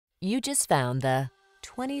You just found the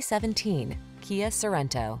 2017 Kia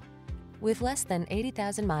Sorento. With less than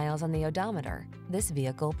 80,000 miles on the odometer, this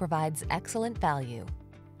vehicle provides excellent value.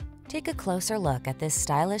 Take a closer look at this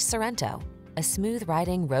stylish Sorento, a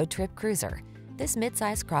smooth-riding road trip cruiser. This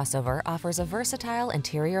midsize crossover offers a versatile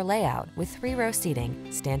interior layout with 3-row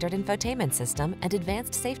seating, standard infotainment system, and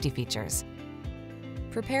advanced safety features.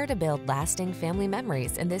 Prepare to build lasting family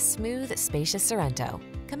memories in this smooth, spacious Sorento.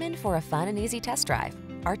 Come in for a fun and easy test drive.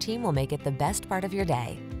 Our team will make it the best part of your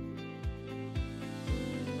day.